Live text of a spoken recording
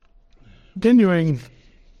continuing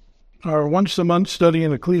our once-a-month study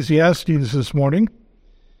in Ecclesiastes this morning.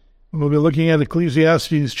 We'll be looking at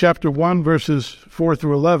Ecclesiastes chapter 1, verses 4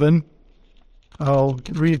 through 11. I'll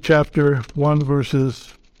read chapter 1,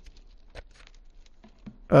 verses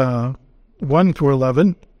 1 through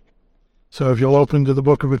 11. So if you'll open to the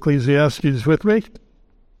book of Ecclesiastes with me,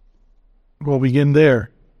 we'll begin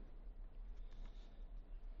there.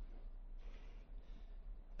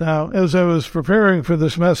 Now, as I was preparing for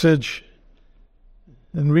this message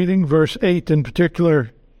and reading verse 8 in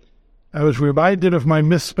particular, I was reminded of my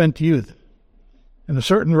misspent youth and a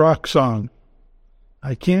certain rock song,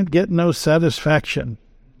 "I can't get no satisfaction."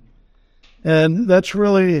 And that's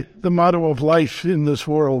really the motto of life in this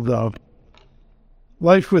world, though.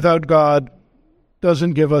 Life without God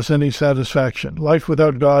doesn't give us any satisfaction. Life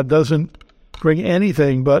without God doesn't bring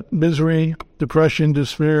anything but misery, depression,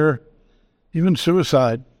 despair, even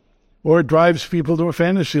suicide. Or it drives people to a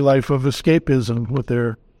fantasy life of escapism with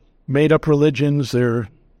their made-up religions, their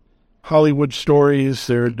Hollywood stories,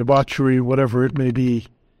 their debauchery, whatever it may be.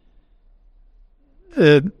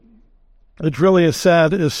 It's really a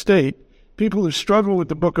sad estate. People who struggle with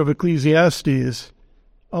the book of Ecclesiastes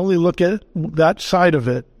only look at that side of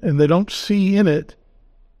it, and they don't see in it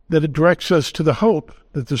that it directs us to the hope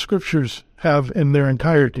that the Scriptures have in their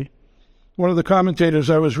entirety. One of the commentators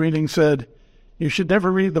I was reading said, "You should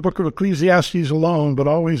never read the book of Ecclesiastes alone, but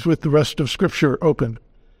always with the rest of Scripture open."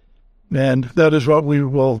 And that is what we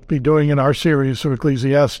will be doing in our series of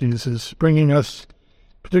Ecclesiastes, is bringing us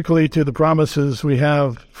particularly to the promises we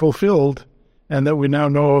have fulfilled and that we now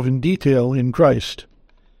know of in detail in Christ.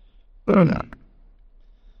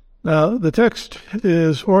 Now, the text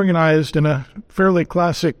is organized in a fairly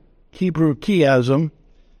classic Hebrew chiasm.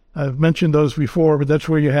 I've mentioned those before, but that's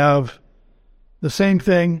where you have the same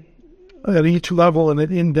thing at each level, and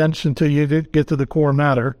it indents until you get to the core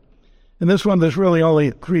matter. In this one, there's really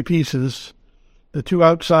only three pieces, the two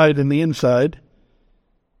outside and the inside.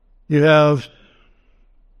 You have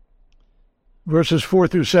verses 4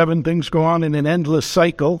 through 7, things go on in an endless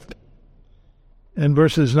cycle. And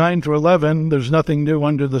verses 9 through 11, there's nothing new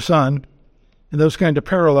under the sun. And those kind of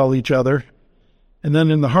parallel each other. And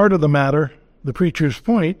then in the heart of the matter, the preacher's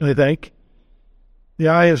point, I think, the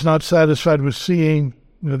eye is not satisfied with seeing,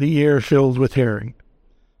 the ear filled with hearing.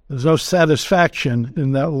 There's no satisfaction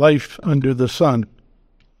in that life under the sun.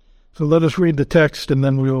 So let us read the text and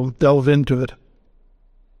then we'll delve into it.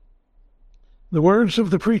 The words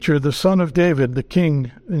of the preacher, the son of David, the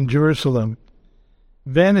king in Jerusalem.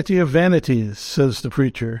 "Vanity of vanities," says the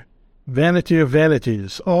preacher. "Vanity of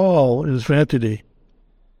vanities. All is vanity.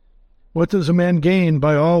 What does a man gain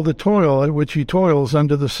by all the toil at which he toils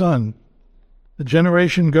under the sun? The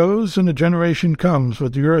generation goes and a generation comes,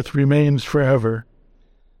 but the earth remains forever.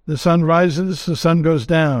 The sun rises, the sun goes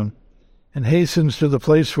down, and hastens to the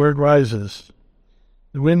place where it rises.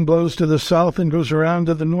 The wind blows to the south and goes around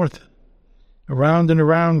to the north. Around and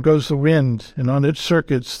around goes the wind, and on its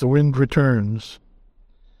circuits the wind returns.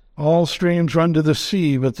 All streams run to the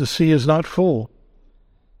sea, but the sea is not full.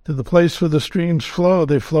 To the place where the streams flow,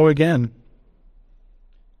 they flow again.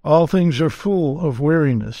 All things are full of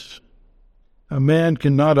weariness. A man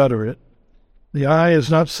cannot utter it. The eye is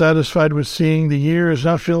not satisfied with seeing, the ear is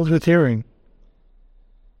not filled with hearing.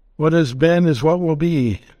 What has been is what will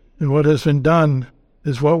be, and what has been done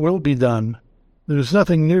is what will be done. There is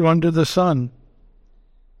nothing new under the sun.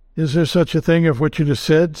 Is there such a thing of which it is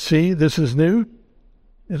said, 'See, this is new'?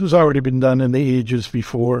 It has already been done in the ages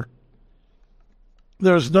before.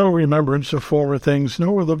 There is no remembrance of former things,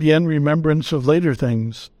 nor will there be any remembrance of later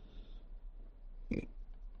things.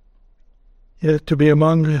 Yet to be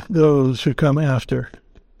among those who come after."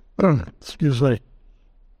 Excuse me.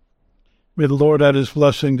 May the Lord add his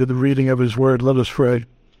blessing to the reading of his word. Let us pray.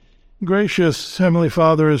 Gracious Heavenly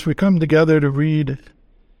Father, as we come together to read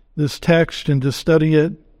this text and to study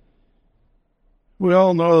it, we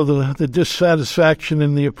all know the dissatisfaction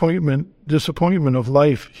and the disappointment of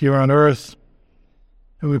life here on earth.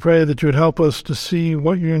 And we pray that you would help us to see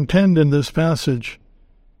what you intend in this passage,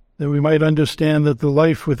 that we might understand that the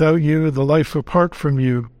life without you, the life apart from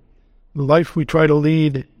you, the life we try to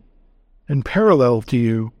lead in parallel to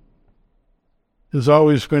you, is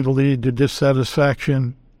always going to lead to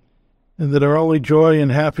dissatisfaction, and that our only joy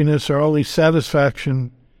and happiness, our only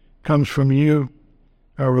satisfaction comes from you,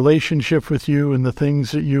 our relationship with you, and the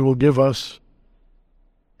things that you will give us.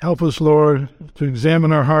 Help us, Lord, to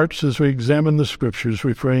examine our hearts as we examine the Scriptures,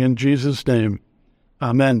 we pray in Jesus' name.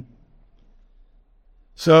 Amen.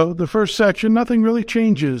 So the first section, nothing really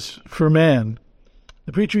changes for man.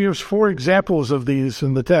 The preacher gives 4 examples of these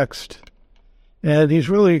in the text, and he's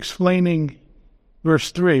really explaining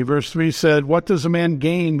Verse 3. Verse 3 said, "What does a man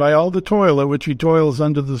gain by all the toil at which he toils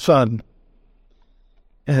under the sun?"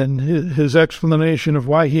 And his explanation of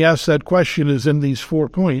why he asked that question is in these 4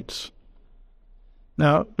 points.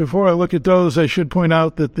 Now, before I look at those, I should point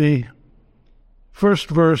out that the first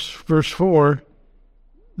verse, verse 4,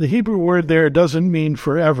 the Hebrew word there doesn't mean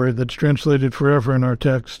forever, that's translated forever in our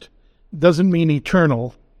text. It doesn't mean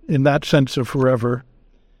eternal in that sense of forever,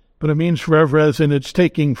 but it means forever as in it's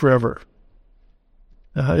taking forever.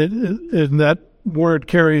 And that word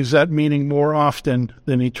carries that meaning more often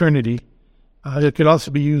than eternity. It could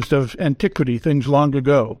also be used of antiquity, things long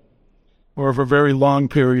ago, or of a very long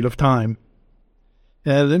period of time.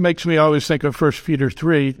 And it makes me always think of 2 Peter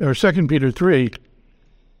 3,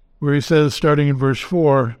 where he says, starting in verse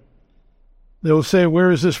 4, they will say,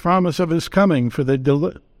 "Where is this promise of his coming?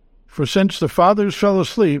 For since the fathers fell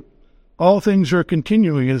asleep, all things are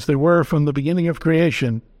continuing as they were from the beginning of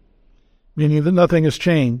creation," meaning that nothing has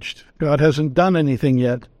changed. God hasn't done anything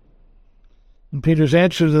yet. And Peter's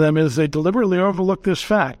answer to them is they deliberately overlook this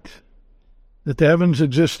fact, that the heavens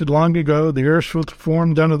existed long ago, the earth was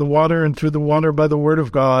formed under the water and through the water by the word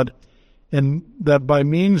of God, and that by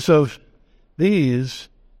means of these,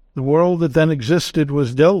 the world that then existed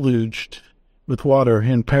was deluged with water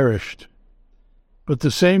and perished. But by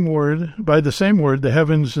the same word, the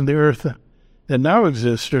heavens and the earth that now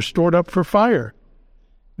exist are stored up for fire,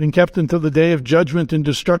 being kept until the day of judgment and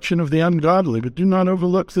destruction of the ungodly. But do not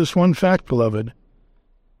overlook this one fact, beloved,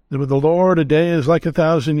 that with the Lord a day is like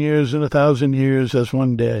 1,000 years, and 1,000 years as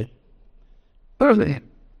one day. The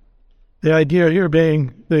idea here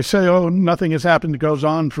being, they say, oh, nothing has happened, it goes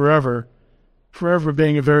on forever. Forever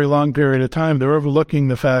being a very long period of time. They're overlooking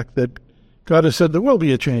the fact that God has said there will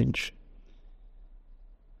be a change.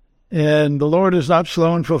 And the Lord is not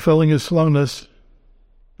slow in fulfilling his slowness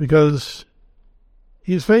because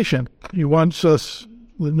he's patient. He wants us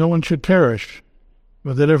that no one should perish,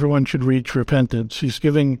 but that everyone should reach repentance. He's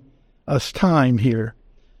giving us time here.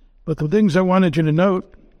 But the things I wanted you to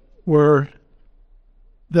note were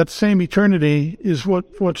that same eternity is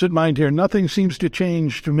what's in mind here. Nothing seems to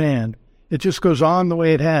change to man. It just goes on the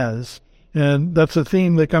way it has. And that's a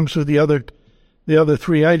theme that comes with the other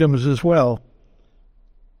 3 items as well.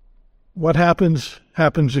 What happens,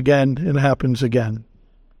 happens again, and happens again.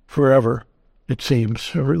 Forever, it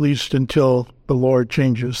seems, or at least until the Lord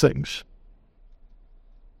changes things.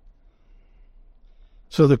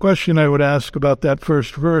 So the question I would ask about that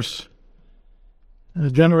first verse, a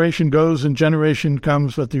generation goes and generation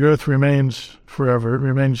comes, but the earth remains forever. It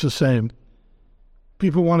remains the same.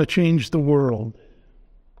 People want to change the world.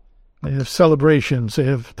 They have celebrations.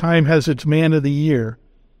 Time has its man of the year.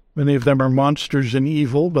 Many of them are monsters and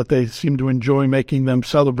evil, but they seem to enjoy making them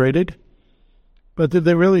celebrated. But did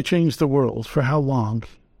they really change the world? For how long?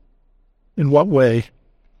 In what way?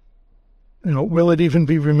 Will it even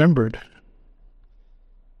be remembered?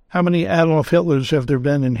 How many Adolf Hitlers have there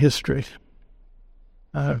been in history?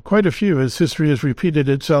 Quite a few, as history has repeated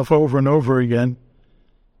itself over and over again.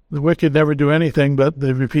 The wicked never do anything, but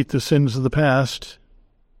they repeat the sins of the past.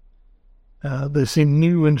 They seem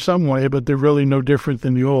new in some way, but they're really no different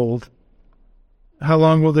than the old. How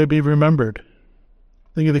long will they be remembered?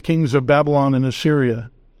 Think of the kings of Babylon and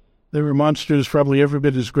Assyria. They were monsters probably every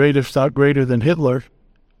bit as great, if not greater, than Hitler.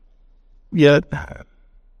 Yet,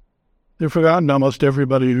 they're forgotten almost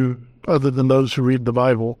everybody other than those who read the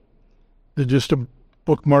Bible. They're just a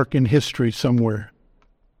bookmark in history somewhere.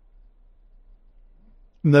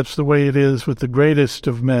 And that's the way it is with the greatest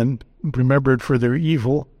of men, remembered for their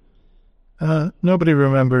evil. Nobody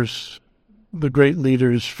remembers the great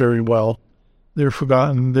leaders very well. They're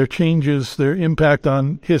forgotten. Their changes, their impact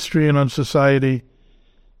on history and on society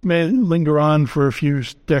may linger on for a few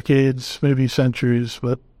decades, maybe centuries,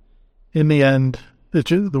 but in the end,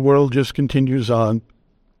 the world just continues on.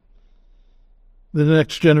 The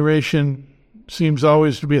next generation seems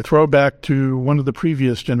always to be a throwback to one of the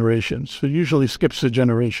previous generations. It usually skips a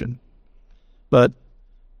generation. But,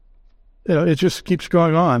 it just keeps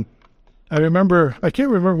going on. I can't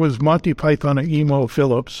remember, was Monty Python or Emo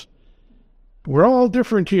Phillips. We're all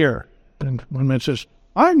different here. And one man says,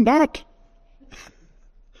 I'm not.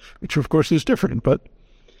 Which, of course, is different, but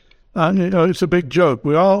it's a big joke.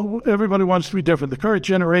 Everybody wants to be different. The current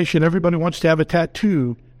generation, everybody wants to have a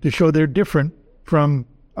tattoo to show they're different from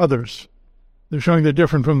others. They're showing they're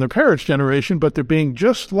different from their parents' generation, but they're being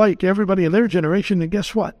just like everybody in their generation, and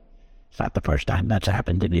guess what? It's not the first time that's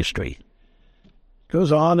happened in history. It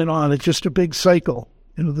goes on and on. It's just a big cycle.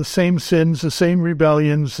 The same sins, the same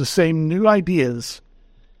rebellions, the same new ideas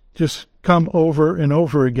just come over and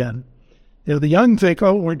over again. The young think,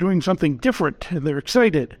 oh, we're doing something different, and they're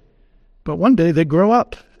excited. But one day they grow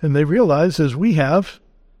up and they realize, as we have,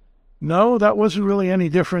 no, that wasn't really any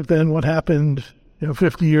different than what happened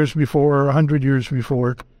 50 years before or 100 years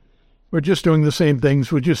before. We're just doing the same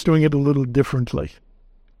things. We're just doing it a little differently.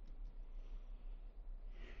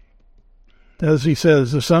 As he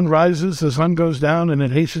says, the sun rises, the sun goes down, and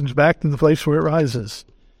it hastens back to the place where it rises.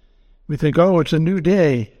 We think, oh, it's a new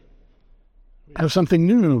day. Have something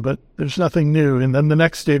new, but there's nothing new. And then the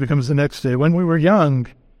next day becomes the next day. When we were young,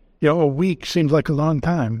 a week seemed like a long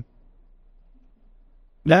time.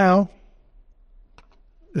 Now,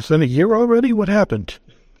 it's been a year already? What happened?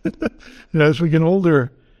 As we get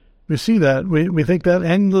older, we see that. We think that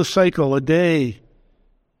endless cycle, a day.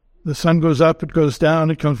 The sun goes up, it goes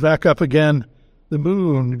down, it comes back up again. The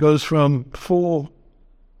moon goes from full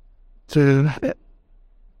to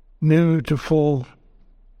new to full.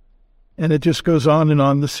 And it just goes on and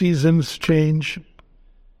on. The seasons change.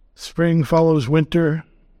 Spring follows winter.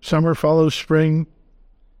 Summer follows spring.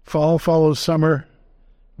 Fall follows summer.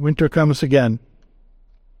 Winter comes again.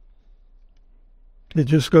 It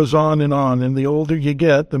just goes on. And the older you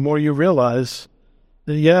get, the more you realize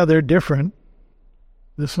that, they're different.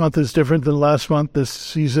 This month is different than last month. This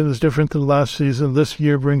season is different than last season. This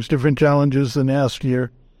year brings different challenges than last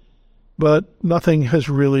year. But nothing has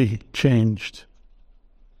really changed.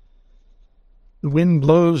 The wind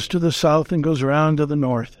blows to the south and goes around to the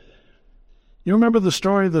north. You remember the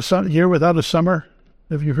story of the year without a summer?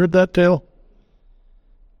 Have you heard that tale?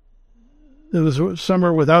 It was a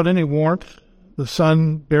summer without any warmth. The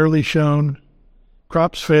sun barely shone.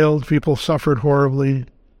 Crops failed. People suffered horribly.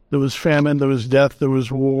 There was famine. There was death. There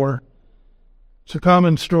was war. It's a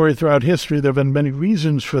common story throughout history. There have been many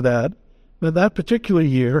reasons for that. But that particular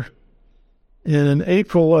year, in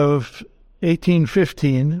April of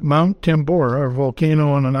 1815, Mount Tambora, a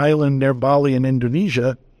volcano on an island near Bali in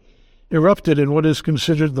Indonesia, erupted in what is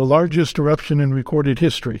considered the largest eruption in recorded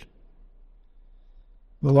history.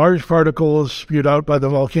 The large particles spewed out by the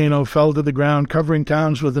volcano fell to the ground, covering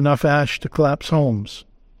towns with enough ash to collapse homes.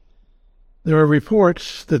 There are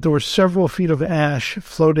reports that there were several feet of ash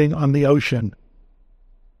floating on the ocean.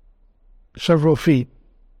 Several feet.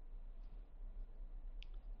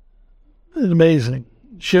 It's amazing.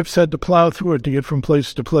 Ships had to plow through it to get from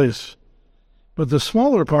place to place. But the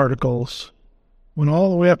smaller particles went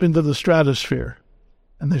all the way up into the stratosphere,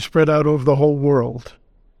 and they spread out over the whole world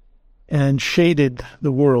and shaded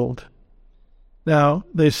the world. Now,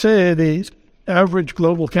 they say the average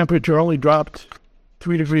global temperature only dropped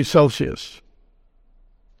 3 degrees Celsius.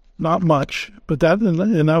 Not much, but that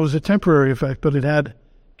was a temporary effect, but it had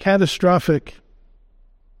catastrophic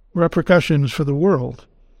repercussions for the world.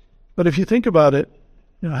 But if you think about it,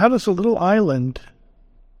 how does a little island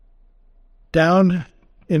down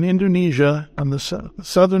in Indonesia on the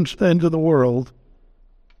southern end of the world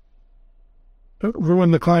ruin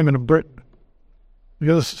the climate of Britain?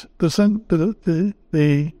 Because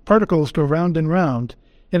the particles go round and round,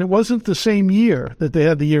 and it wasn't the same year that they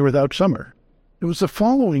had the year without summer. It was the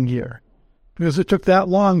following year, because it took that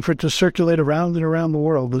long for it to circulate around and around the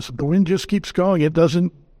world. The wind just keeps going. It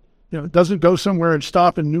doesn't go somewhere and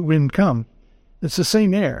stop and new wind come. It's the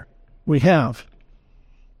same air we have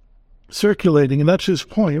circulating, and that's his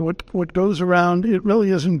point. What goes around, it really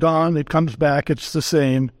isn't gone. It comes back. It's the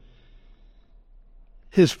same.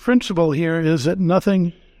 His principle here is that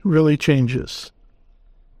nothing really changes.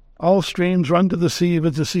 All streams run to the sea,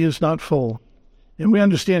 but the sea is not full. And we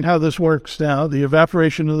understand how this works now. The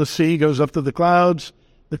evaporation of the sea goes up to the clouds.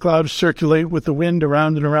 The clouds circulate with the wind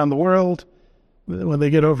around and around the world. When they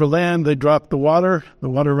get over land, they drop the water. The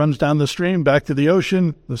water runs down the stream, back to the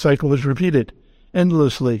ocean. The cycle is repeated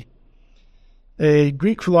endlessly. A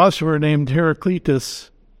Greek philosopher named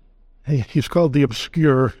Heraclitus, he's called the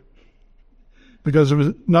Obscure,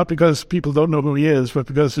 not because people don't know who he is, but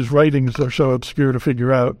because his writings are so obscure to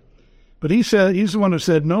figure out. But he's the one who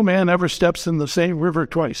said, "No man ever steps in the same river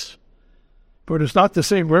twice. For it is not the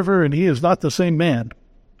same river, and he is not the same man."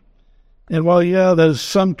 And while, there's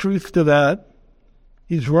some truth to that,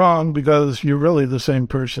 he's wrong, because you're really the same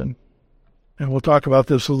person. And we'll talk about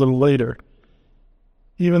this a little later.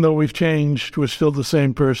 Even though we've changed, we're still the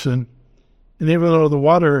same person. And even though the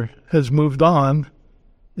water has moved on,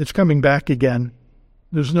 it's coming back again.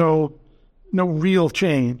 There's no real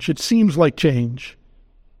change. It seems like change.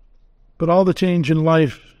 But all the change in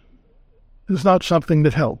life is not something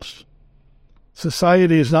that helps.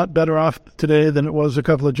 Society is not better off today than it was a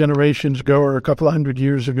couple of generations ago, or a couple of 100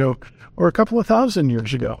 years ago, or a couple of 1,000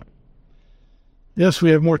 years ago. Yes,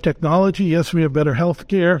 we have more technology. Yes, we have better health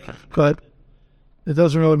care, but it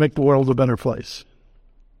doesn't really make the world a better place.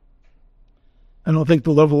 I don't think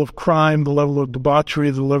the level of crime, the level of debauchery,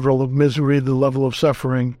 the level of misery, the level of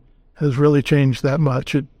suffering has really changed that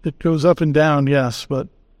much. It goes up and down, yes, but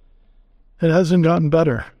it hasn't gotten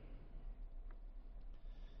better.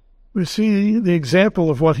 We see the example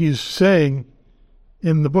of what he's saying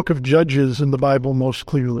in the book of Judges in the Bible most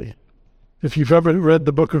clearly. If you've ever read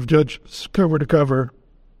the book of Judges cover to cover,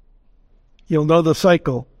 you'll know the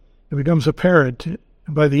cycle. It becomes apparent.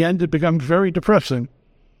 By the end, it becomes very depressing.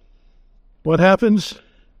 What happens?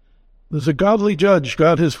 There's a godly judge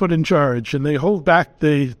God has put in charge, and they hold back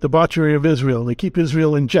the debauchery of Israel. They keep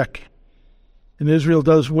Israel in check, and Israel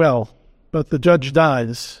does well. But the judge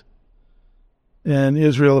dies, and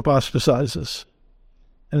Israel apostatizes.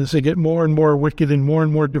 And as they get more and more wicked and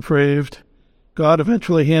more depraved, God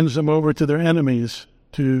eventually hands them over to their enemies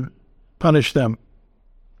to punish them.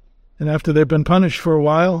 And after they've been punished for a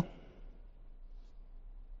while,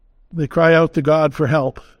 they cry out to God for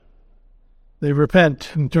help. They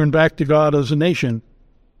repent and turn back to God as a nation.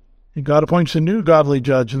 And God appoints a new godly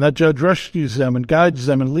judge, and that judge rescues them and guides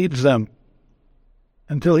them and leads them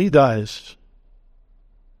until he dies.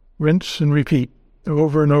 Rinse and repeat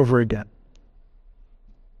over and over again.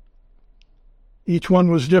 Each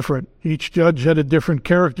one was different. Each judge had a different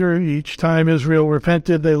character. Each time Israel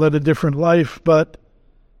repented, they led a different life, but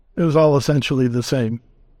it was all essentially the same.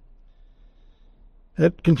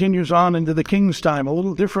 It continues on into the king's time, a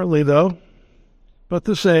little differently, though, but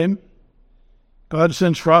the same. God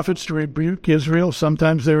sends prophets to rebuke Israel.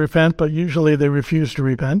 Sometimes they repent, but usually they refuse to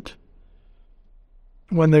repent.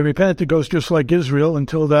 When they repent, it goes just like Israel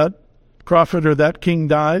until that prophet or that king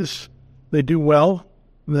dies. They do well.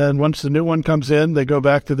 Then once the new one comes in, they go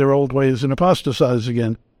back to their old ways and apostatize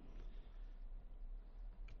again.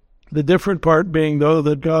 The different part being, though,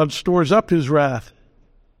 that God stores up his wrath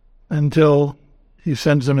until he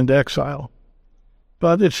sends them into exile.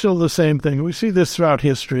 But it's still the same thing. We see this throughout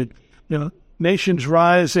history. Nations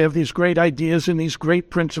rise, they have these great ideas and these great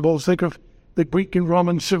principles. Think of the Greek and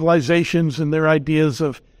Roman civilizations and their ideas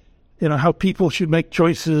of, how people should make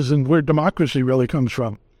choices and where democracy really comes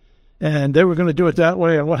from. And they were going to do it that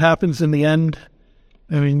way. And what happens in the end?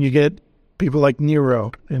 You get people like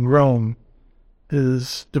Nero in Rome.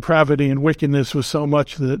 His depravity and wickedness was so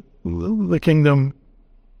much that the kingdom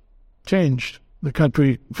changed. The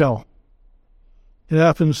country fell. It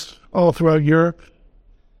happens all throughout Europe.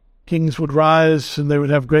 Kings would rise and they would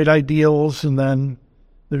have great ideals, and then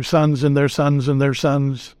their sons and their sons and their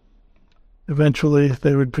sons, eventually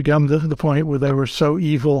they would become to the point where they were so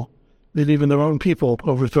evil that even their own people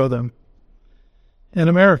overthrow them. And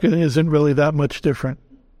America isn't really that much different.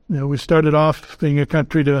 We started off being a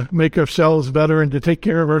country to make ourselves better and to take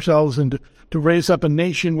care of ourselves and to raise up a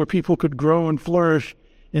nation where people could grow and flourish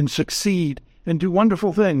and succeed and do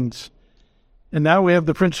wonderful things. And now we have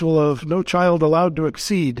the principle of no child allowed to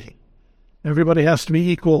exceed. Everybody has to be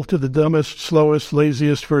equal to the dumbest, slowest,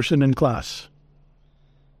 laziest person in class.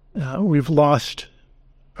 We've lost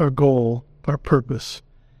our goal, our purpose.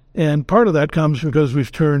 And part of that comes because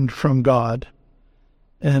we've turned from God.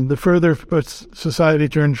 And the further society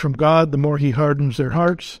turns from God, the more he hardens their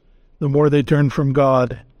hearts, the more they turn from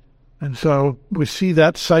God. And so we see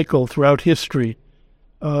that cycle throughout history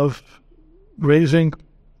of raising,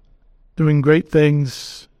 doing great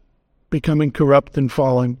things, becoming corrupt and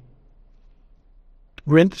falling.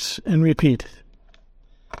 Rinse and repeat.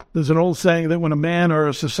 There's an old saying that when a man or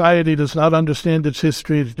a society does not understand its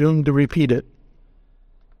history, it's doomed to repeat it.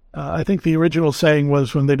 I think the original saying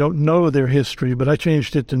was when they don't know their history, but I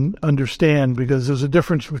changed it to understand, because there's a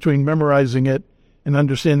difference between memorizing it and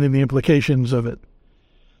understanding the implications of it.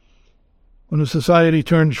 When a society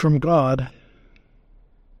turns from God,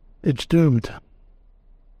 it's doomed.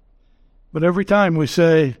 But every time we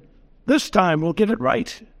say, this time we'll get it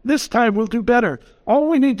right, this time we'll do better, all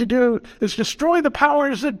we need to do is destroy the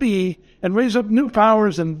powers that be and raise up new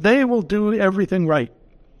powers, and they will do everything right.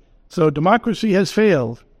 So democracy has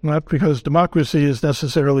failed. Not because democracy is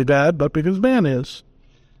necessarily bad, but because man is.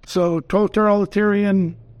 So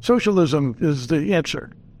totalitarian socialism is the answer.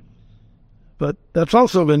 But that's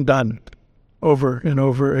also been done over and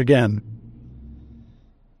over again.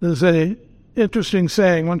 There's an interesting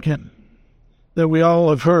saying, that we all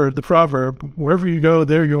have heard, the proverb, wherever you go,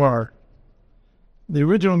 there you are. The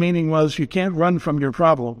original meaning was you can't run from your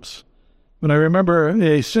problems. But I remember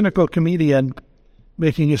a cynical comedian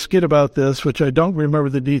making a skit about this, which I don't remember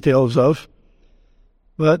the details of.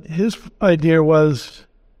 But his idea was,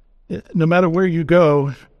 no matter where you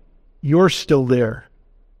go, you're still there.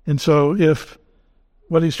 And so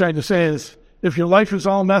what he's trying to say is, if your life is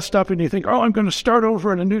all messed up and you think, I'm going to start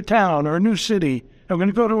over in a new town or a new city, I'm going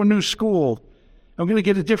to go to a new school, I'm going to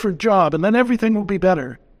get a different job, and then everything will be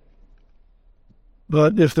better.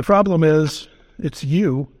 But if the problem is it's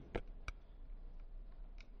you,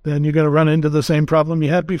 then you're going to run into the same problem you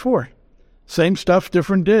had before. Same stuff,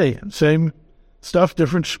 different day. Same stuff,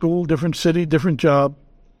 different school, different city, different job.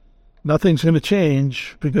 Nothing's going to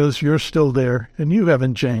change because you're still there and you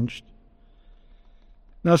haven't changed.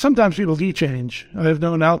 Now, sometimes people do change. I've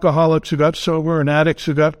known alcoholics who got sober and addicts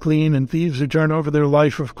who got clean and thieves who turn over their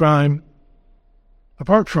life of crime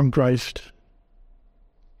apart from Christ.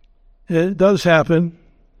 It does happen.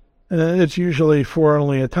 It's usually for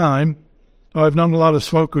only a time. I've known a lot of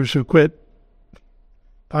smokers who quit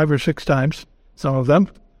 5 or 6 times, some of them.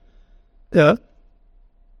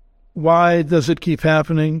 Why does it keep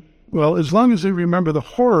happening? Well, as long as they remember the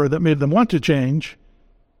horror that made them want to change,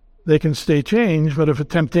 they can stay changed, but if a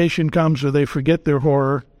temptation comes or they forget their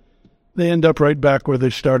horror, they end up right back where they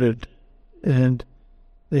started, and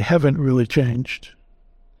they haven't really changed.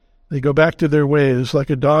 They go back to their ways, like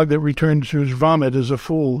a dog that returns to his vomit is a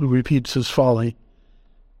fool who repeats his folly.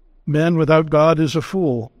 Man without God is a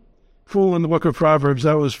fool. Fool in the book of Proverbs,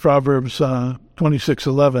 that was Proverbs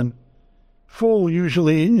 26:11. Fool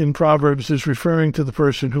usually in Proverbs is referring to the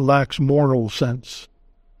person who lacks moral sense,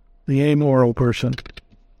 the amoral person.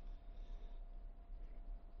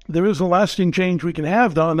 There is a lasting change we can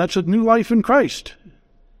have, though, and that's a new life in Christ.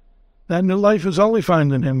 That new life is all we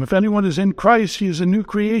find in him. If anyone is in Christ, he is a new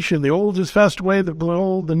creation. The old is passed away,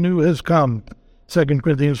 the new has come. 2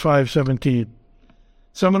 Corinthians 5:17.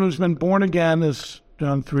 Someone who's been born again, is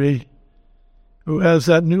John 3, who has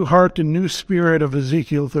that new heart and new spirit of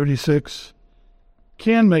Ezekiel 36,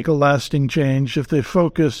 can make a lasting change if they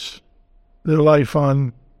focus their life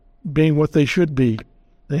on being what they should be.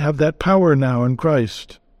 They have that power now in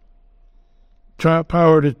Christ.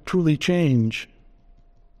 Power to truly change.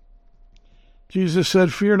 Jesus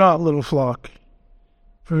said, "Fear not, little flock,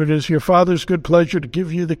 for it is your Father's good pleasure to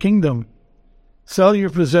give you the kingdom. Sell your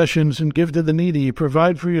possessions and give to the needy.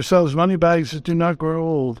 Provide for yourselves money bags that do not grow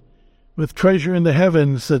old, with treasure in the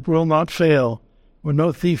heavens that will not fail, where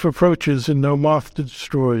no thief approaches and no moth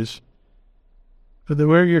destroys. For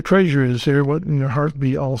where your treasure is, there will your heart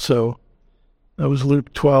be also." That was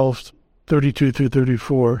Luke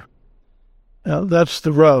 12:32-34. Now, that's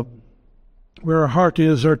the rub. Where our heart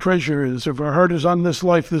is, our treasure is. If our heart is on this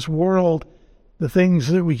life, this world, the things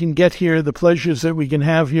that we can get here, the pleasures that we can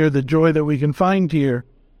have here, the joy that we can find here,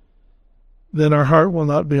 then our heart will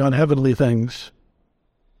not be on heavenly things.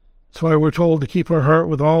 That's why we're told to keep our heart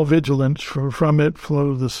with all vigilance, for from it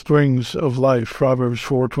flow the springs of life, Proverbs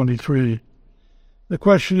 4:23. The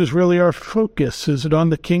question is really our focus. Is it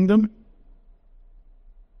on the kingdom?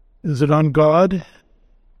 Is it on God?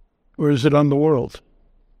 Or is it on the world?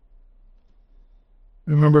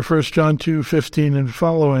 Remember 1 John 2:15 and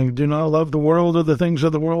following, "Do not love the world or the things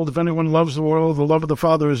of the world. If anyone loves the world, the love of the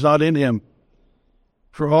Father is not in him.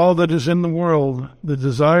 For all that is in the world, the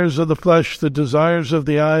desires of the flesh, the desires of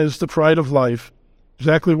the eyes, the pride of life,"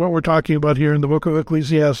 exactly what we're talking about here in the book of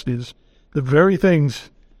Ecclesiastes, the very things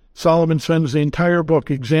Solomon spends the entire book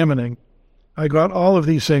examining. I got all of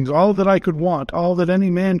these things, all that I could want, all that any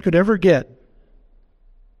man could ever get.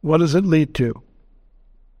 What does it lead to?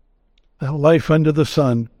 A life under the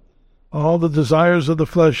sun. All the desires of the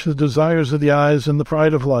flesh, the desires of the eyes, and the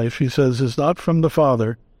pride of life, he says, is not from the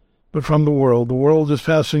Father, but from the world. The world is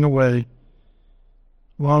passing away,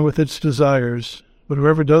 along with its desires. But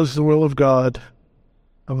whoever does the will of God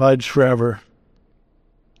abides forever.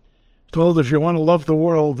 Told if you want to love the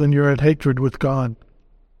world, then you're at hatred with God.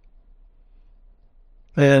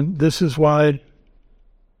 And this is why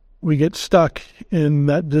we get stuck in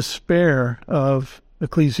that despair of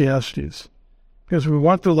Ecclesiastes, because we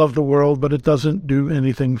want to love the world, but it doesn't do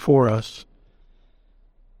anything for us.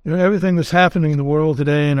 You know, everything that's happening in the world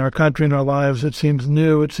today, in our country, in our lives, it seems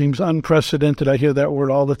new, it seems unprecedented. I hear that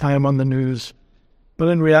word all the time on the news. But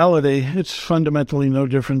in reality, it's fundamentally no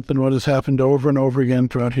different than what has happened over and over again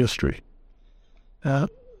throughout history. I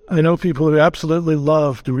know people who absolutely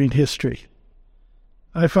love to read history.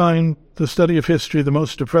 I find the study of history the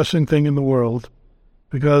most depressing thing in the world,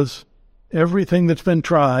 because everything that's been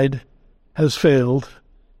tried has failed,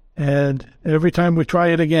 and every time we try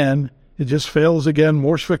it again, it just fails again,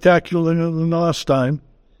 more spectacular than the last time.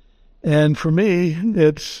 And for me,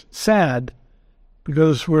 it's sad,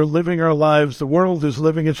 because we're living our lives, the world is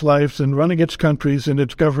living its lives and running its countries and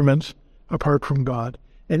its governments apart from God.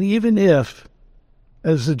 And even if,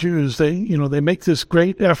 as the Jews, they make this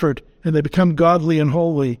great effort and they become godly and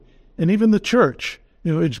holy, and even the church,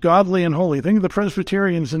 it's godly and holy. Think of the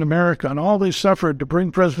Presbyterians in America and all they suffered to bring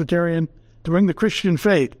the Christian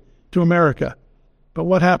faith to America. But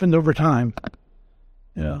what happened over time?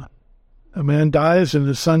 Yeah. A man dies and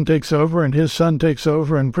his son takes over and his son takes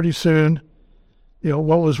over, and pretty soon,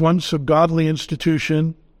 what was once a godly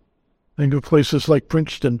institution, think of places like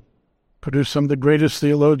Princeton, produced some of the greatest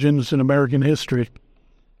theologians in American history.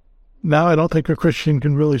 Now I don't think a Christian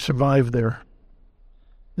can really survive there.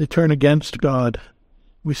 They turn against God.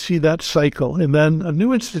 We see that cycle, and then a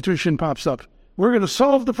new institution pops up. We're going to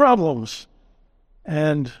solve the problems.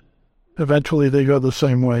 And eventually they go the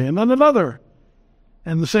same way. And then another.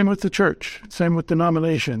 And the same with the church, same with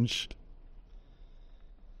denominations.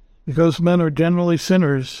 Because men are generally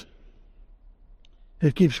sinners,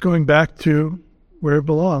 it keeps going back to where it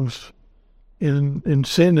belongs, in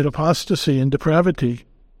sin and apostasy and depravity.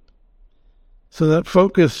 So that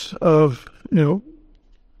focus of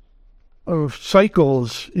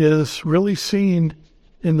cycles is really seen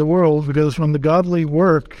in the world, because when the godly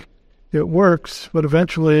work, it works, but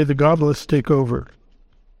eventually the godless take over.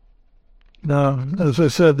 Now, as I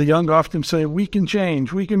said, the young often say, we can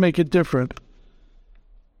change, we can make it different.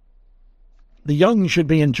 The young should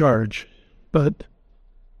be in charge, but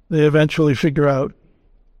they eventually figure out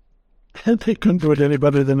that they couldn't do it any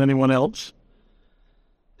better than anyone else.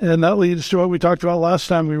 And that leads to what we talked about last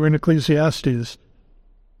time we were in Ecclesiastes,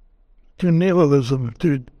 to nihilism,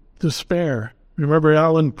 to despair. Remember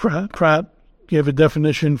Alan Pratt gave a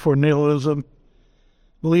definition for nihilism: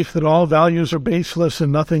 belief that all values are baseless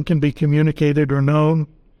and nothing can be communicated or known.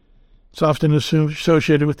 It's often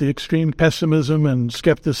associated with the extreme pessimism and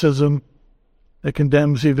skepticism that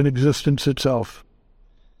condemns even existence itself.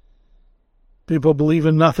 People believe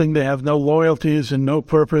in nothing. They have no loyalties and no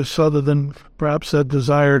purpose other than perhaps that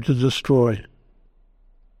desire to destroy.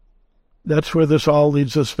 That's where this all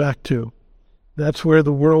leads us back to. That's where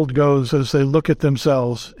the world goes as they look at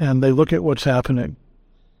themselves and they look at what's happening.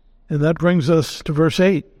 And that brings us to verse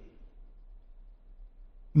 8.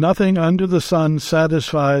 Nothing under the sun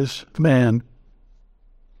satisfies man.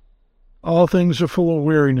 All things are full of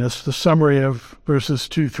weariness, the summary of verses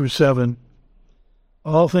 2 through 7.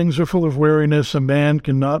 All things are full of weariness, a man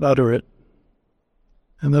cannot utter it.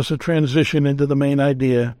 And thus a transition into the main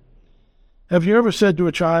idea. Have you ever said to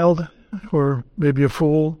a child, or maybe a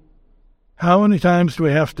fool, how many times do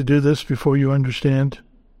we have to do this before you understand?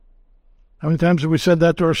 How many times have we said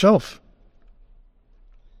that to ourselves?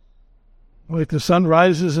 Like the sun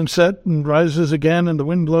rises and sets and rises again, and the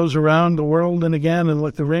wind blows around the world and again, and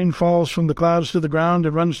like the rain falls from the clouds to the ground, it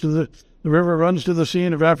runs to the river runs to the sea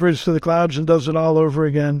and evaporates to the clouds and does it all over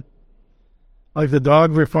again. Like the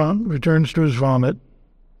dog returns to his vomit,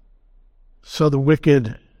 so the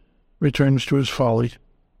wicked returns to his folly.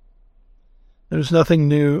 There's nothing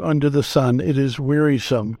new under the sun. It is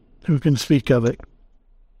wearisome. Who can speak of it?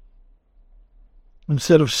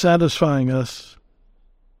 Instead of satisfying us,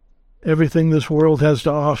 everything this world has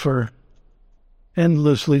to offer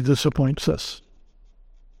endlessly disappoints us.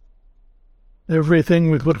 Everything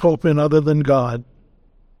we put hope in other than God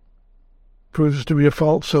proves to be a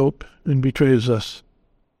false hope and betrays us.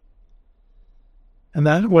 And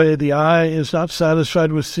that way the eye is not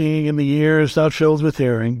satisfied with seeing and the ear is not filled with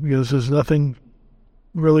hearing, because there's nothing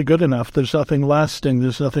really good enough. There's nothing lasting.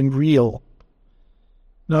 There's nothing real.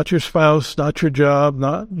 Not your spouse, not your job,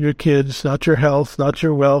 not your kids, not your health, not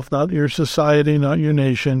your wealth, not your society, not your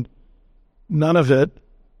nation. None of it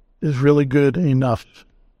is really good enough.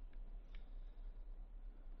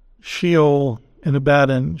 Sheol and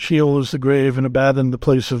Abaddon, Sheol is the grave and Abaddon the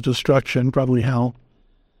place of destruction, probably hell,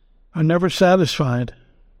 are never satisfied,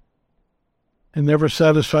 and never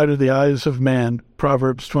satisfied are the eyes of man.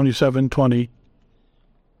 Proverbs 27:20.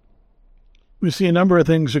 We see a number of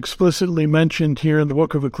things explicitly mentioned here in the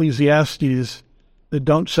book of Ecclesiastes that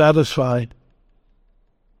don't satisfy.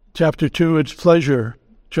 Chapter 2, it's pleasure.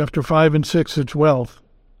 Chapter 5 and 6, it's wealth.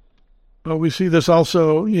 But we see this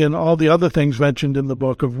also in all the other things mentioned in the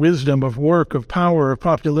book, of wisdom, of work, of power, of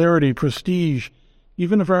popularity, prestige,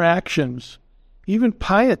 even of our actions. Even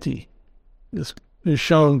piety is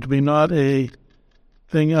shown to be not a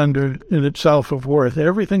thing in itself of worth.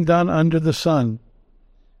 Everything done under the sun.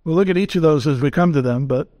 We'll look at each of those as we come to them,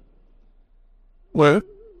 but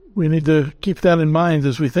we need to keep that in mind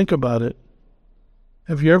as we think about it.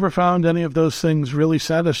 Have you ever found any of those things really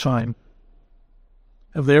satisfying?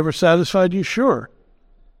 Have they ever satisfied you? Sure.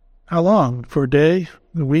 How long? For a day,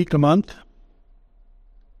 a week, a month?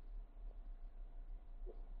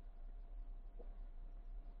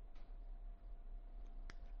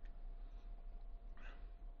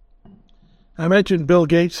 I mentioned Bill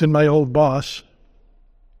Gates and my old boss.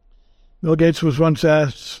 Bill Gates was once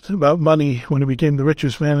asked about money when he became the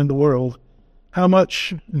richest man in the world. How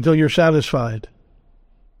much until you're satisfied?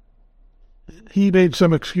 He made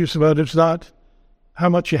some excuse about it's not how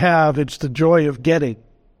much you have, it's the joy of getting.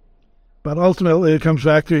 But ultimately it comes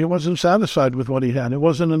back to he wasn't satisfied with what he had. It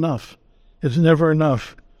wasn't enough. It's never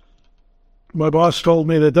enough. My boss told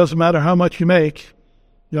me that it doesn't matter how much you make,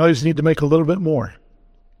 you always need to make a little bit more.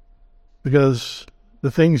 Because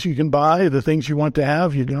the things you can buy, the things you want to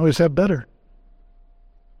have, you can always have better.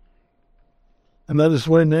 And that is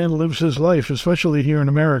the way man lives his life, especially here in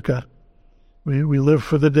America. We live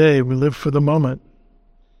for the day. We live for the moment.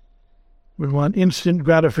 We want instant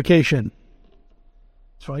gratification.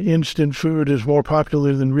 That's why instant food is more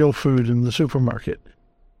popular than real food in the supermarket.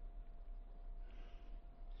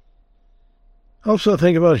 Also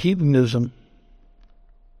think about hedonism.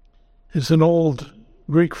 It's an old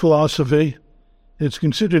Greek philosophy. It's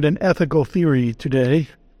considered an ethical theory today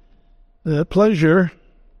that pleasure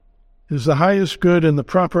is the highest good and the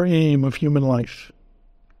proper aim of human life.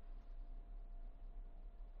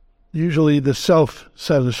 Usually the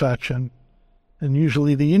self-satisfaction, and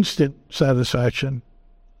usually the instant satisfaction.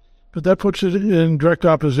 But that puts it in direct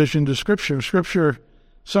opposition to Scripture. Scripture,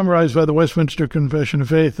 summarized by the Westminster Confession of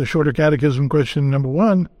Faith, the Shorter Catechism, question number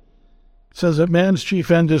 1, says that man's chief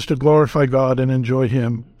end is to glorify God and enjoy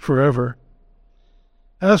Him forever.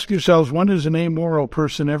 Ask yourselves, when is an amoral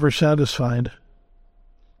person ever satisfied?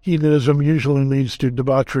 Hedonism usually leads to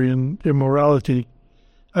debauchery and immorality.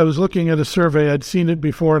 I was looking at a survey. I'd seen it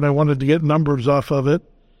before, and I wanted to get numbers off of it.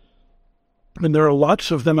 And there are lots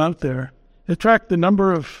of them out there. It tracked the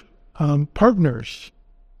number of partners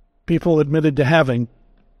people admitted to having.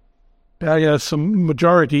 Some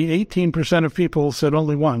majority, 18% of people said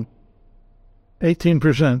only one.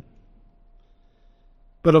 18%.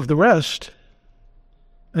 But of the rest,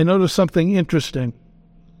 I noticed something interesting.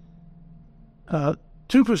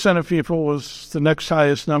 2% of people was the next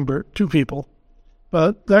highest number, 2 people.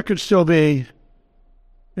 But that could still be,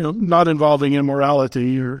 not involving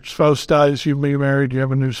immorality. Your spouse dies, you be married, you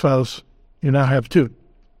have a new spouse, you now have 2.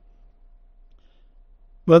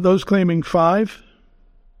 But those claiming 5,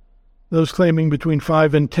 those claiming between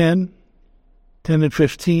 5 and 10, 10 and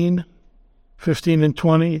 15, 15 and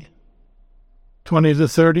 20, 20 to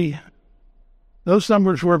 30, those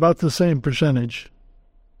numbers were about the same percentage.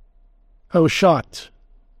 I was shocked.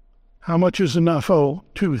 How much is enough? 2,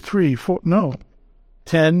 3, 4, no.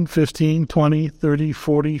 10, 15, 20, 30,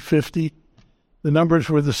 40, 50. The numbers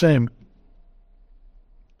were the same.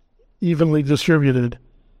 Evenly distributed,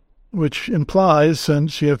 which implies,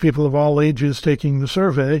 since you have people of all ages taking the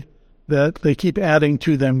survey, that they keep adding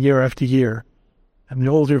to them year after year. And the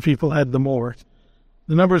older people had the more.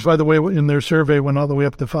 The numbers, by the way, in their survey went all the way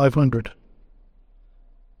up to 500.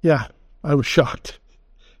 Yeah, I was shocked.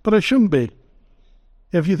 But I shouldn't be.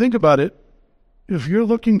 If you think about it, if you're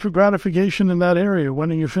looking for gratification in that area,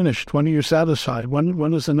 when are you finished? When are you satisfied?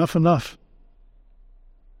 When is enough enough?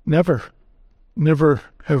 Never. Never,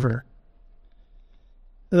 ever.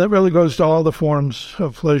 And that really goes to all the forms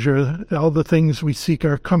of pleasure, all the things we seek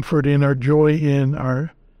our comfort in, our joy in,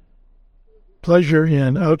 our pleasure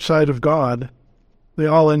in outside of God. They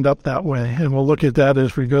all end up that way. And we'll look at that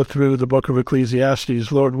as we go through the book of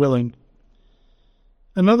Ecclesiastes, Lord willing.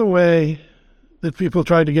 Another way that people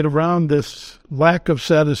try to get around this lack of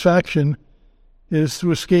satisfaction is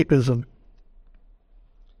through escapism.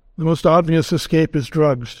 The most obvious escape is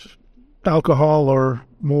drugs, alcohol or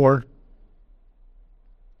more.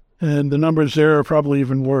 And the numbers there are probably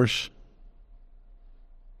even worse.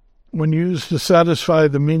 When used to satisfy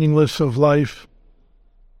the meaningless of life,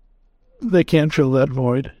 they can't fill that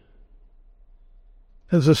void.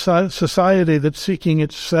 As a society that's seeking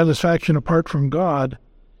its satisfaction apart from God,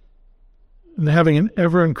 and having an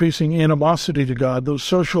ever-increasing animosity to God, those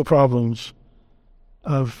social problems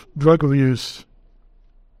of drug abuse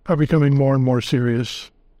are becoming more and more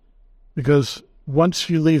serious. Because once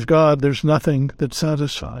you leave God, there's nothing that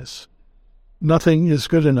satisfies. Nothing is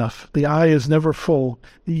good enough. The eye is never full.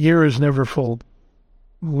 The ear is never full.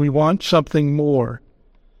 We want something more.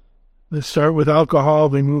 They start with alcohol.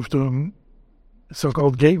 They move to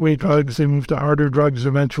so-called gateway drugs. They move to harder drugs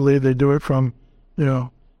eventually. They do it from,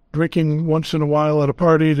 drinking once in a while at a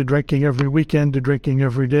party, to drinking every weekend, to drinking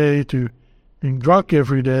every day, to being drunk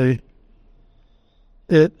every day.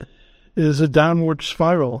 It is a downward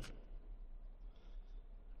spiral.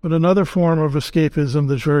 But another form of escapism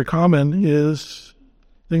that's very common is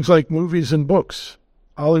things like movies and books.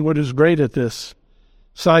 Hollywood is great at this.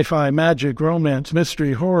 Sci-fi, magic, romance,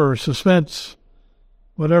 mystery, horror, suspense,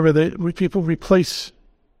 whatever. People replace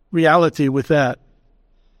reality with that.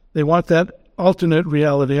 They want that alternate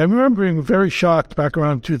reality. I remember being very shocked back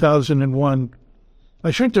around 2001.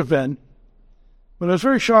 I shouldn't have been, but I was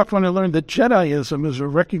very shocked when I learned that Jediism is a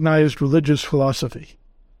recognized religious philosophy.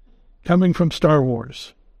 coming from Star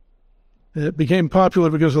Wars. It became popular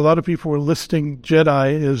because a lot of people were listing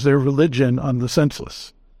Jedi as their religion on the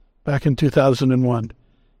census back in 2001.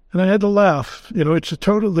 And I had to laugh. They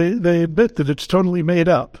admit that it's totally made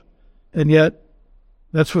up. And yet,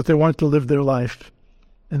 that's what they want to live their life.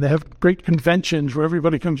 And they have great conventions where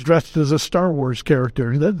everybody comes dressed as a Star Wars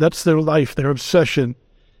character. That's their life, their obsession,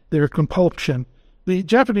 their compulsion. The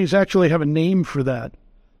Japanese actually have a name for that.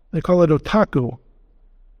 They call it otaku.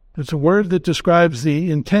 It's a word that describes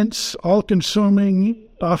the intense, all-consuming,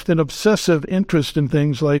 often obsessive interest in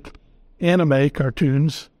things like anime,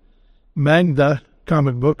 cartoons, manga,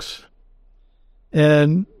 comic books,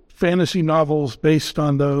 and fantasy novels based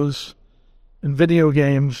on those, and video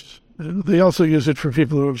games. They also use it for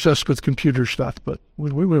people who are obsessed with computer stuff, but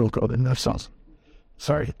we won't go there. That's awesome.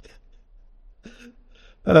 Sorry.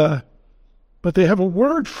 But they have a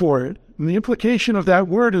word for it, and the implication of that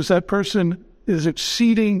word is that person is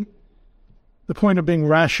exceeding the point of being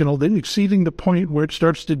rational, they're exceeding the point where it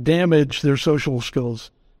starts to damage their social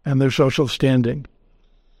skills and their social standing.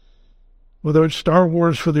 Whether it's Star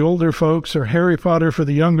Wars for the older folks or Harry Potter for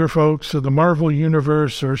the younger folks or the Marvel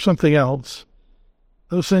Universe or something else,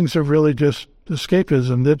 those things are really just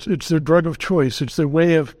escapism. It's their drug of choice. It's their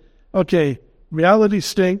way of, okay, reality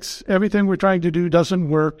stinks. Everything we're trying to do doesn't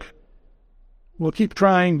work. We'll keep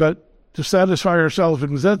trying, but to satisfy ourselves,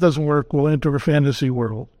 because that doesn't work, we'll enter a fantasy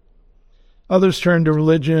world. Others turn to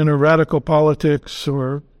religion or radical politics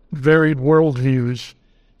or varied worldviews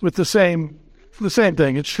with the same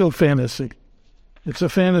thing. It's still fantasy. It's a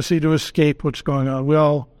fantasy to escape what's going on. We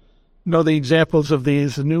all know the examples of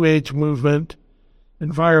these: the New Age movement,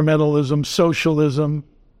 environmentalism, socialism,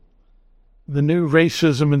 the new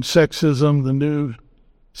racism and sexism, the new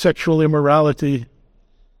sexual immorality.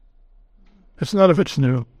 None of it's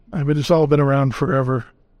new. I mean, it's all been around forever.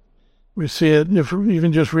 We see it, if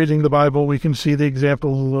even just reading the Bible, we can see the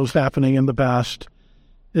examples of those happening in the past.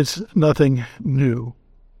 It's nothing new,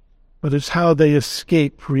 but it's how they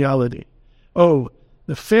escape reality. Oh,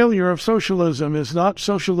 the failure of socialism is not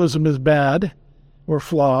socialism is bad or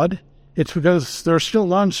flawed. It's because there are still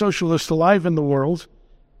non-socialists alive in the world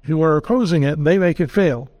who are opposing it, and they make it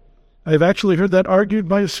fail. I've actually heard that argued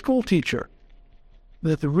by a school teacher,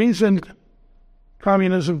 that the reason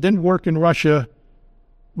communism didn't work in Russia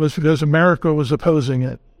was because America was opposing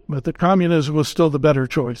it, but that communism was still the better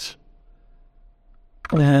choice.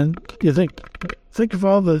 And you think of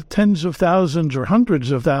all the tens of thousands or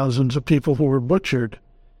hundreds of thousands of people who were butchered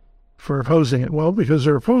for opposing it. Well, because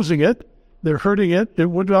they're opposing it, they're hurting it. It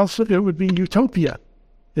would be utopia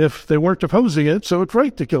if they weren't opposing it, so it's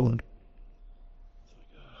right to kill them.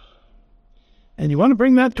 And you want to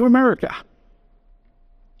bring that to America.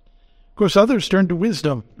 Of course, others turn to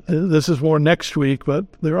wisdom. This is more next week, but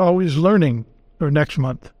they're always learning, or next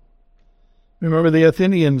month. Remember the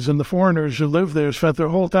Athenians and the foreigners who lived there spent their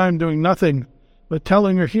whole time doing nothing but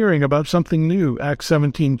telling or hearing about something new, Acts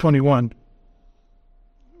 17:21.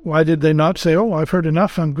 Why did they not say, oh, I've heard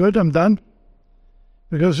enough, I'm good, I'm done?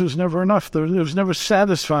 Because it was never enough. It was never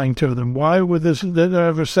satisfying to them. Why was this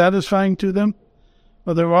ever satisfying to them?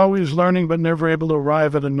 Well, they were always learning but never able to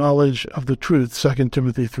arrive at a knowledge of the truth, 2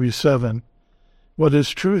 Timothy 3:7. What is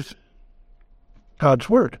truth? God's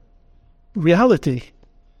Word. Reality.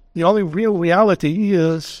 The only real reality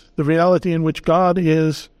is the reality in which God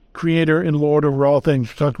is Creator and Lord over all things.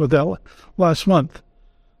 We talked about that last month.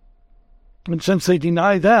 And since they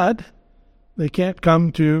deny that, they can't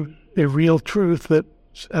come to a real truth that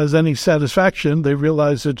has any satisfaction. They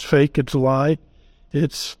realize it's fake, it's a lie,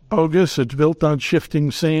 it's bogus, it's built on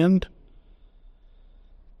shifting sand.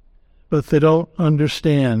 But they don't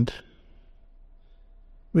understand.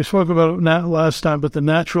 We spoke about it last time, but the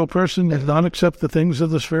natural person does not accept the things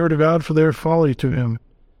of the Spirit of God, for their folly to him.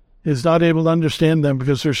 He is not able to understand them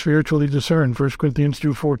because they're spiritually discerned, 1 Corinthians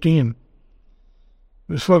 2:14.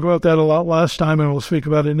 We spoke about that a lot last time, and we'll speak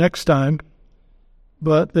about it next time.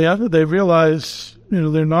 But they realize,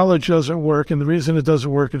 their knowledge doesn't work, and the reason it doesn't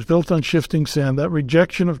work is built on shifting sand. That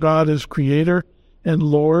rejection of God as Creator and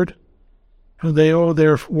Lord, who they owe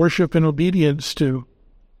their worship and obedience to.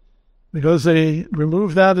 Because they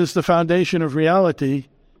remove that as the foundation of reality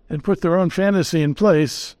and put their own fantasy in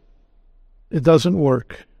place, it doesn't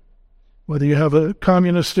work. Whether you have a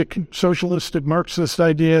communistic, socialistic, Marxist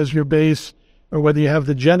idea as your base, or whether you have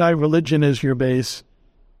the Jedi religion as your base,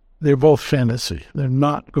 they're both fantasy. They're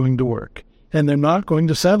not going to work, and they're not going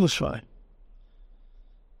to satisfy.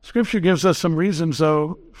 Scripture gives us some reasons,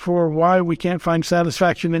 though, for why we can't find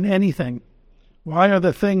satisfaction in anything. Why are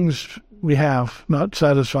the things we have not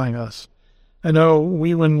satisfying us? I know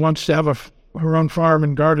Whelan wants to have her own farm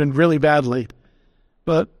and garden really badly,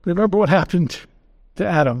 But remember what happened to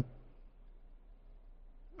Adam,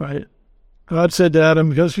 right? God said to Adam,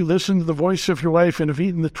 because you listened to the voice of your wife and have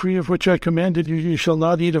eaten the tree of which I commanded you, you shall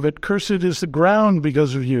not eat of it. Cursed is the ground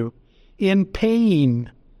because of you. In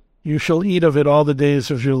pain you shall eat of it all the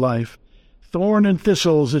days of your life. Thorn and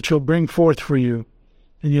thistles it shall bring forth for you,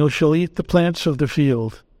 and you shall eat the plants of the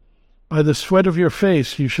field. By the sweat of your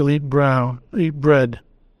face you shall eat bread,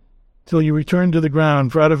 till you return to the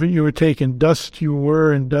ground, for out of it you were taken. Dust you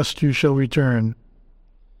were, and dust you shall return.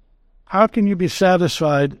 How can you be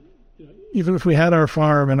satisfied, even if we had our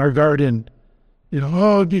farm and our garden?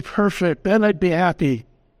 Oh, it'd be perfect, then I'd be happy.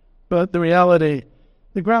 But the reality,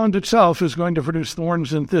 the ground itself is going to produce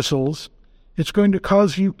thorns and thistles. It's going to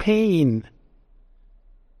cause you pain.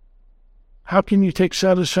 How can you take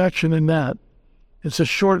satisfaction in that? It's a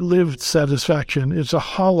short-lived satisfaction. It's a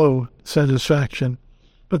hollow satisfaction.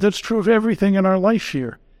 But that's true of everything in our life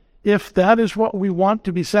here. If that is what we want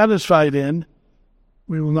to be satisfied in,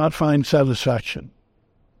 we will not find satisfaction.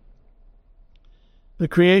 The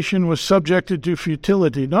creation was subjected to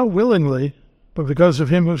futility, not willingly, but because of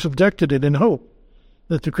him who subjected it, in hope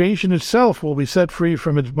that the creation itself will be set free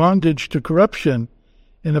from its bondage to corruption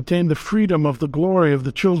and obtain the freedom of the glory of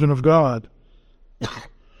the children of God.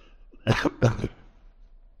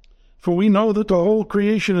 For we know that the whole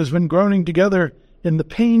creation has been groaning together in the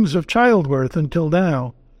pains of childbirth until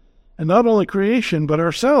now. And not only creation, but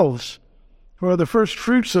ourselves, who are the first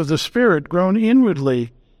fruits of the Spirit, groan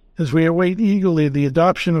inwardly as we await eagerly the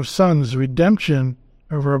adoption of sons, redemption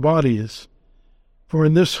of our bodies. For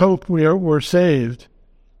in this hope we were saved.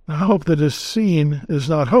 The hope that is seen is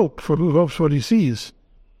not hope, for who hopes what he sees?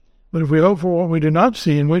 But if we hope for what we do not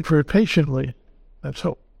see and wait for it patiently, that's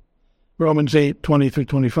hope. Romans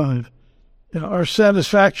 8:20-25. Our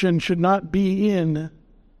satisfaction should not be in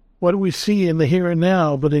what we see in the here and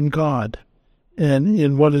now, but in God and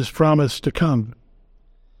in what is promised to come.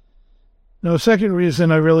 Now, a second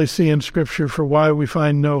reason I really see in Scripture for why we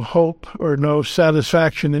find no hope or no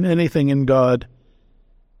satisfaction in anything in God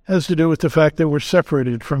has to do with the fact that we're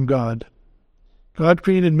separated from God. God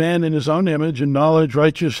created man in his own image in knowledge,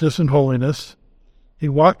 righteousness, and holiness. He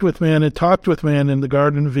walked with man and talked with man in the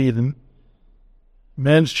Garden of Eden.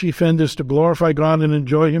 Man's chief end is to glorify God and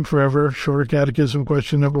enjoy him forever. Shorter Catechism,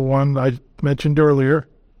 question number 1, I mentioned earlier.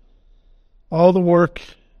 All the work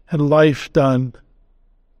and life done,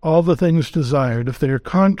 all the things desired, if they are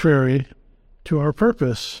contrary to our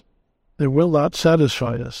purpose, they will not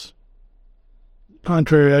satisfy us.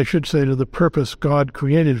 Contrary, I should say, to the purpose God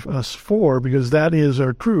created us for, because that is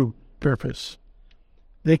our true purpose.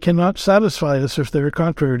 They cannot satisfy us if they are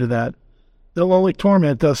contrary to that. They'll only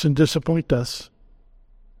torment us and disappoint us.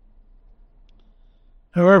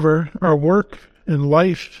 However, our work and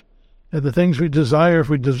life and the things we desire, if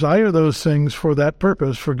we desire those things for that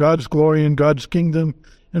purpose, for God's glory and God's kingdom,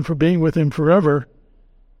 and for being with him forever,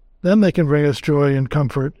 then they can bring us joy and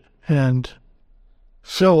comfort and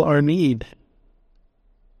fill our need.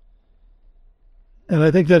 And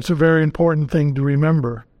I think that's a very important thing to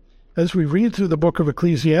remember. As we read through the book of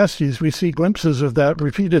Ecclesiastes, we see glimpses of that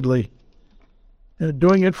repeatedly.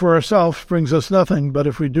 Doing it for ourselves brings us nothing, but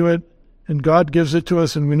if we do it and God gives it to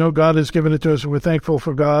us and we know God has given it to us and we're thankful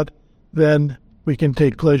for God, then we can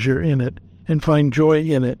take pleasure in it and find joy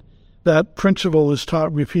in it. That principle is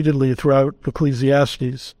taught repeatedly throughout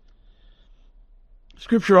Ecclesiastes.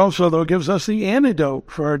 Scripture also, though, gives us the antidote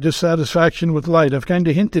for our dissatisfaction with light. I've kind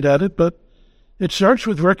of hinted at it, but it starts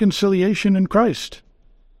with reconciliation in Christ.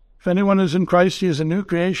 If anyone is in Christ, he is a new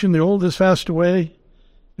creation. The old has passed away.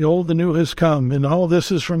 The old, the new has come. And all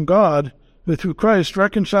this is from God, who through Christ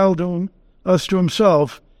reconciled us to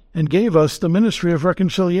himself and gave us the ministry of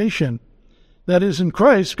reconciliation. That is, in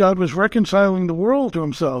Christ, God was reconciling the world to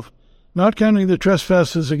himself, not counting the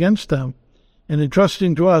trespasses against them, and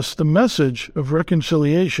entrusting to us the message of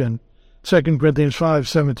reconciliation, 2 Corinthians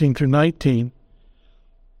 5:17-19.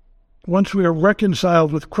 Once we are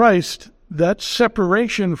reconciled with Christ, that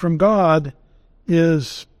separation from God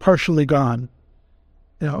is partially gone.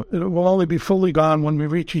 It will only be fully gone when we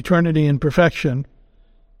reach eternity in perfection,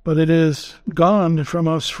 but it is gone from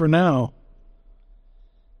us for now.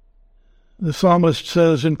 The psalmist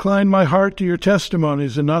says, "Incline my heart to your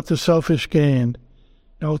testimonies and not to selfish gain.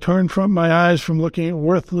 I'll turn from my eyes from looking at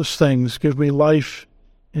worthless things. Give me life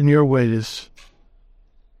in your ways."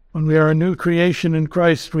 When we are a new creation in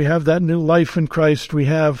Christ, we have that new life in Christ. We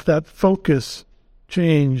have that focus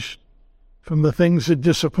changed from the things that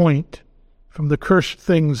disappoint, from the cursed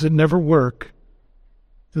things that never work,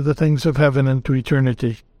 to the things of heaven and to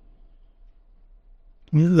eternity.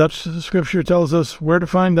 That's the Scripture tells us where to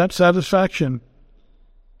find that satisfaction.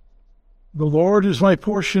 The Lord is my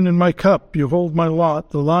portion and my cup. You hold my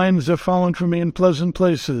lot. The lines have fallen for me in pleasant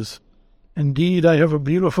places. Indeed, I have a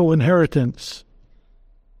beautiful inheritance.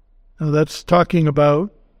 Now that's talking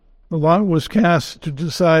about the lot was cast to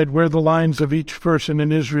decide where the lines of each person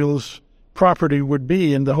in Israel's property would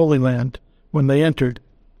be in the Holy Land when they entered.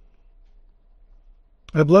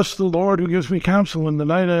 I bless the Lord who gives me counsel in the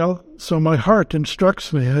night, so my heart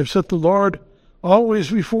instructs me. I have set the Lord always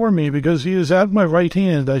before me, because he is at my right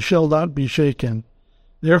hand, I shall not be shaken.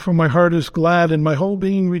 Therefore my heart is glad, and my whole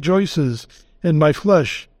being rejoices, and my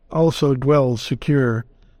flesh also dwells secure.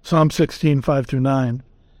 Psalm 16, 5-9.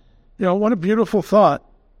 What a beautiful thought.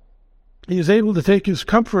 He is able to take his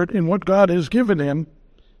comfort in what God has given him,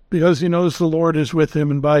 because he knows the Lord is with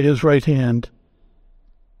him and by his right hand.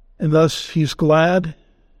 And thus he's glad,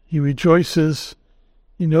 he rejoices,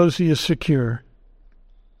 he knows he is secure.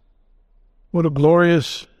 What a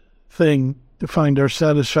glorious thing to find our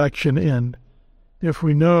satisfaction in, if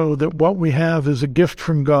we know that what we have is a gift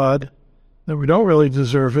from God, that we don't really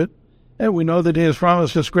deserve it, and we know that he has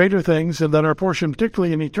promised us greater things, and that our portion,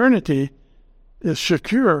 particularly in eternity, is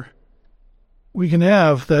secure. We can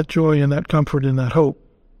have that joy and that comfort and that hope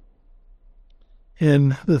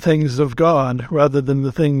in the things of God rather than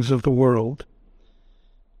the things of the world.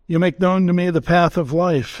 You make known to me the path of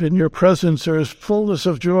life. In your presence there is fullness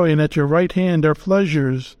of joy, and at your right hand are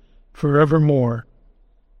pleasures forevermore.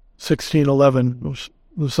 16:11,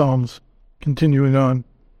 the Psalms, continuing on.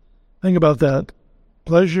 Think about that.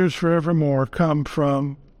 Pleasures forevermore come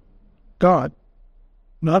from God,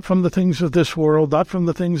 not from the things of this world, not from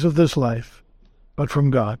the things of this life, but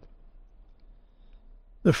from God.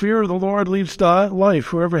 The fear of the Lord leads to life.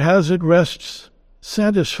 Whoever has it rests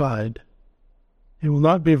satisfied. He will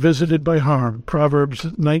not be visited by harm. Proverbs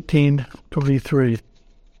 19:23.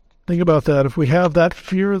 Think about that. If we have that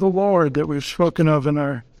fear of the Lord that we've spoken of in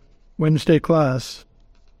our Wednesday class,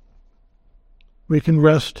 we can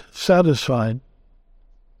rest satisfied.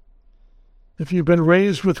 If you've been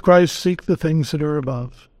raised with Christ, seek the things that are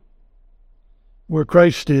above, where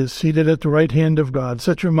Christ is, seated at the right hand of God.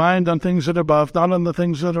 Set your mind on things that are above, not on the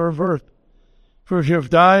things that are of earth. For if you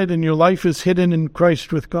have died and your life is hidden in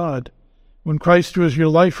Christ with God, when Christ, who is your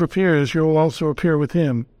life, appears, you will also appear with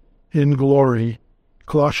him in glory.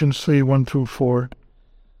 Colossians 3:1-4.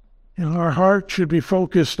 And our heart should be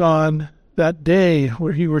focused on that day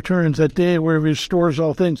where he returns, that day where he restores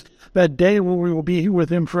all things, that day where we will be with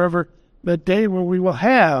him forever, that day where we will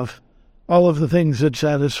have all of the things that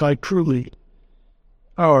satisfy truly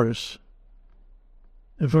ours.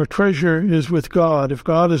 If our treasure is with God, if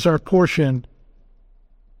God is our portion,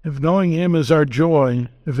 if knowing him is our joy,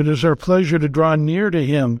 if it is our pleasure to draw near to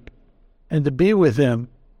him and to be with him,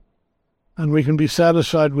 and we can be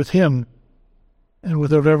satisfied with him and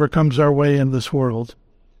with whatever comes our way in this world.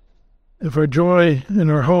 If our joy and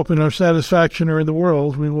our hope and our satisfaction are in the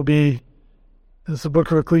world, we will be, as the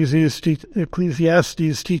book of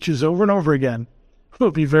Ecclesiastes teaches over and over again, we'll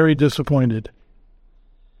be very disappointed.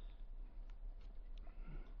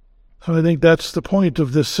 So I think that's the point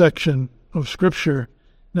of this section of Scripture.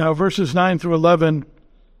 Now, verses 9-11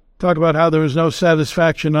 talk about how there is no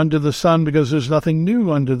satisfaction under the sun because there's nothing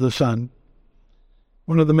new under the sun.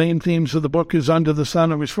 One of the main themes of the book is under the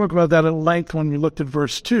sun, and we spoke about that at length when we looked at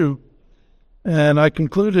verse 2. And I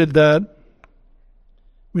concluded that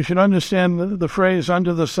we should understand the phrase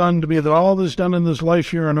under the sun to be that all that is done in this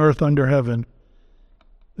life here on earth under heaven,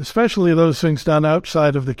 especially those things done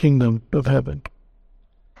outside of the kingdom of heaven.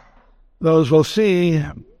 Those we'll see,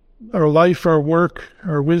 our life, our work,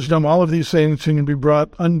 our wisdom, all of these things can be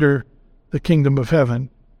brought under the kingdom of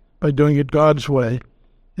heaven by doing it God's way,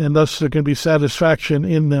 and thus there can be satisfaction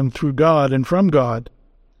in them through God and from God.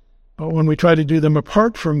 But when we try to do them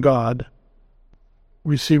apart from God,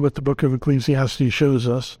 we see what the book of Ecclesiastes shows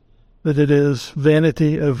us, that it is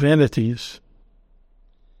vanity of vanities.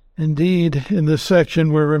 Indeed, in this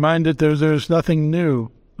section we're reminded there's nothing new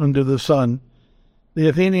under the sun. The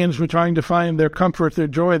Athenians were trying to find their comfort, their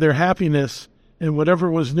joy, their happiness in whatever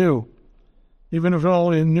was new, even if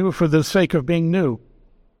only new for the sake of being new.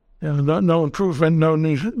 No improvement,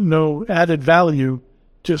 no added value.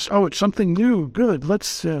 Just, it's something new, good,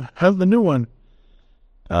 let's have the new one.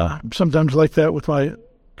 Sometimes like that with my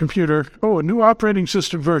computer. A new operating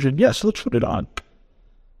system version. Yes, let's put it on.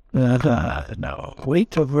 No,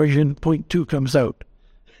 wait till version 0.2 comes out.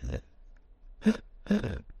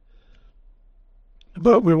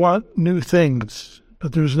 But we want new things,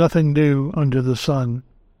 but there's nothing new under the sun.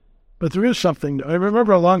 But there is something new. I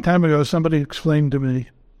remember a long time ago somebody explained to me,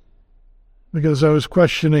 because I was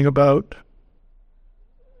questioning about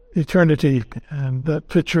eternity and that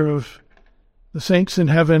picture of the saints in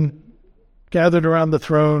heaven gathered around the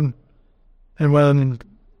throne, and when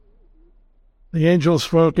the angels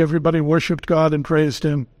spoke, everybody worshipped God and praised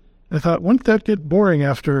him. I thought, wouldn't that get boring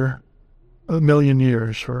after 1,000,000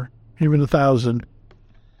 years or even 1,000?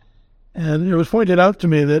 And it was pointed out to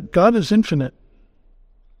me that God is infinite.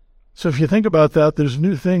 So if you think about that, there's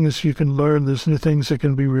new things you can learn, there's new things that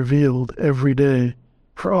can be revealed every day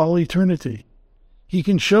for all eternity. He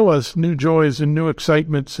can show us new joys and new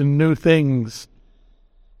excitements and new things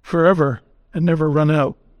forever and never run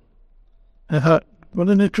out. I thought, what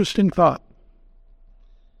an interesting thought.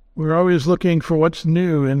 We're always looking for what's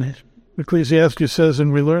new, and Ecclesiastes says,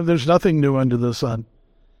 and we learn there's nothing new under the sun.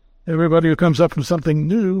 Everybody who comes up with something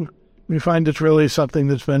new, we find it's really something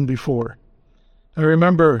that's been before. I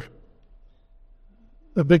remember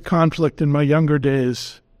a big conflict in my younger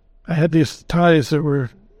days. I had these ties that were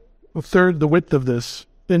a third the width of this,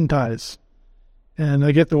 thin ties. And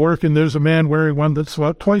I get to work, and there's a man wearing one that's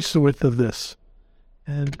about twice the width of this.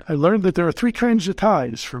 And I learned that there are 3 kinds of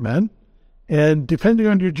ties for men. And depending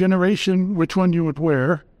on your generation, which one you would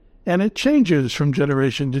wear, and it changes from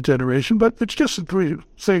generation to generation, but it's just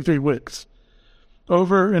same 3 widths,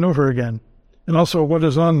 over and over again. And also what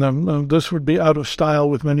is on them. This would be out of style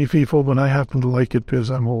with many people, but I happen to like it because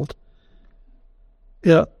I'm old.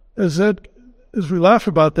 Yeah, as we laugh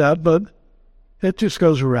about that, but it just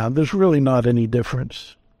goes around. There's really not any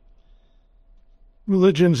difference.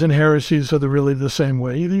 Religions and heresies are really the same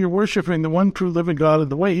way. Either you're worshiping the one true living God in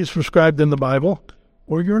the way he's prescribed in the Bible,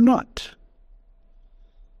 or you're not.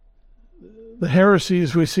 The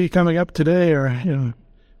heresies we see coming up today are,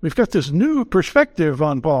 we've got this new perspective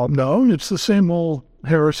on Paul. No, it's the same old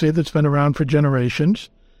heresy that's been around for generations.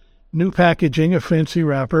 New packaging, a fancy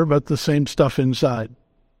wrapper, but the same stuff inside.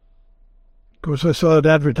 Of course, I saw an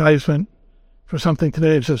advertisement for something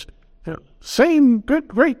today. It says, same good,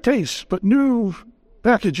 great taste, but new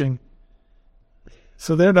packaging.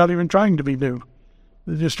 So they're not even trying to be new.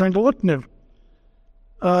 They're just trying to look new.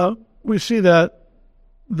 We see that,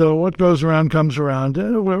 though, what goes around comes around.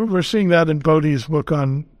 We're seeing that in Bodhi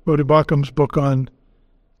Baucham's book on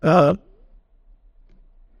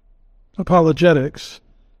apologetics,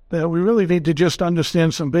 that we really need to just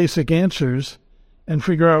understand some basic answers and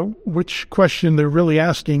figure out which question they're really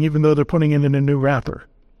asking, even though they're putting it in a new wrapper.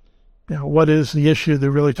 What is the issue they're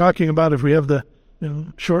really talking about? If we have the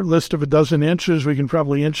short list of a dozen answers, we can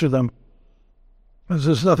probably answer them. Because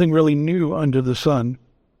there's nothing really new under the sun.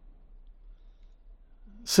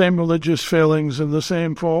 Same religious failings and the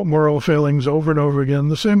same moral failings over and over again.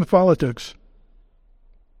 The same with politics.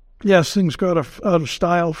 Yes, things go out of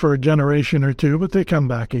style for a generation or two, but they come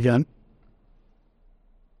back again.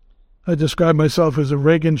 I describe myself as a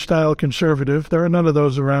Reagan-style conservative. There are none of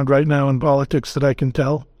those around right now in politics that I can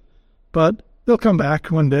tell. But they'll come back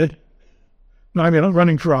one day. No, I'm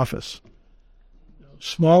running for office.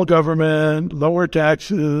 Small government, lower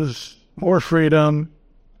taxes, more freedom,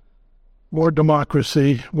 more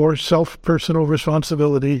democracy, more personal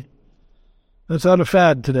responsibility. That's out of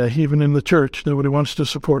fad today, even in the church. Nobody wants to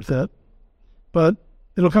support that. But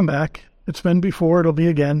it'll come back. It's been before, it'll be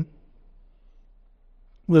again.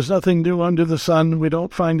 There's nothing new under the sun. We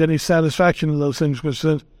don't find any satisfaction in those things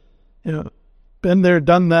because, been there,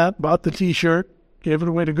 done that, bought the T-shirt, gave it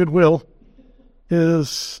away to Goodwill,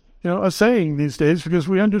 is, a saying these days because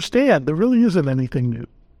we understand there really isn't anything new.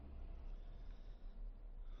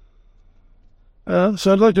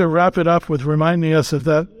 So I'd like to wrap it up with reminding us of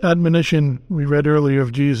that admonition we read earlier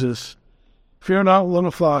of Jesus. Fear not,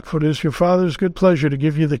 little flock, for it is your Father's good pleasure to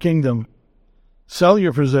give you the kingdom. Sell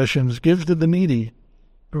your possessions, give to the needy.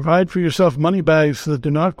 Provide for yourself money bags that do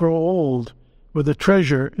not grow old, with a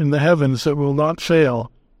treasure in the heavens that will not fail,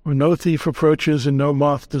 where no thief approaches and no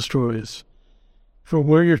moth destroys. For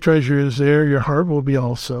where your treasure is, there your heart will be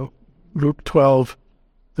also. Luke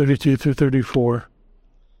 12:32-34.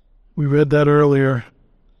 We read that earlier.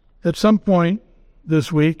 At some point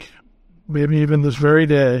this week, maybe even this very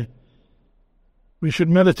day, we should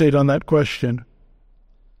meditate on that question.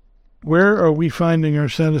 Where are we finding our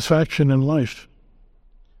satisfaction in life?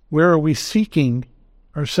 Where are we seeking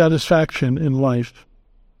our satisfaction in life?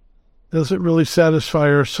 Does it really satisfy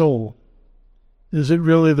our soul? Is it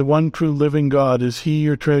really the one true living God? Is he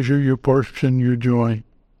your treasure, your portion, your joy?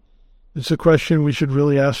 It's a question we should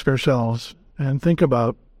really ask ourselves and think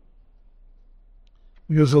about.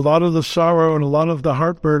 Because a lot of the sorrow and a lot of the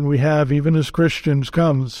heartburn we have, even as Christians,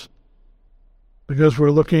 comes because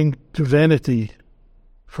we're looking to vanity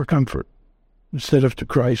for comfort instead of to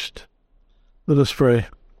Christ. Let us pray.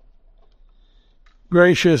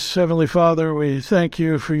 Gracious Heavenly Father, we thank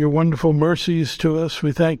you for your wonderful mercies to us.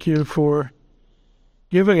 We thank you for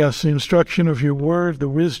giving us the instruction of your word, the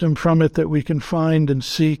wisdom from it that we can find and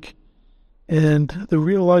seek, and the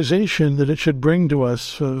realization that it should bring to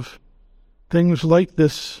us of things like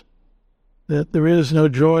this, that there is no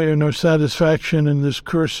joy or no satisfaction in this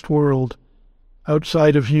cursed world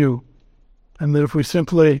outside of you, and that if we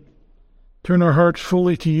simply turn our hearts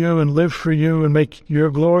fully to you and live for you and make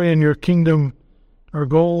your glory and your kingdom our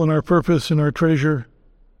goal and our purpose and our treasure,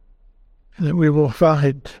 that we will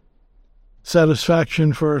find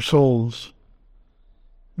satisfaction for our souls.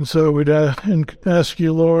 And so we'd ask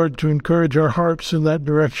you, Lord, to encourage our hearts in that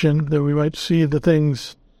direction, that we might see the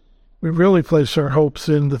things we really place our hopes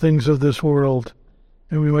in, the things of this world,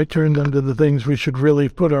 and we might turn them to the things we should really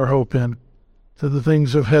put our hope in, to the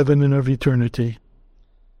things of heaven and of eternity.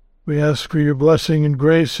 We ask for your blessing and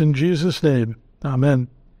grace in Jesus' name. Amen.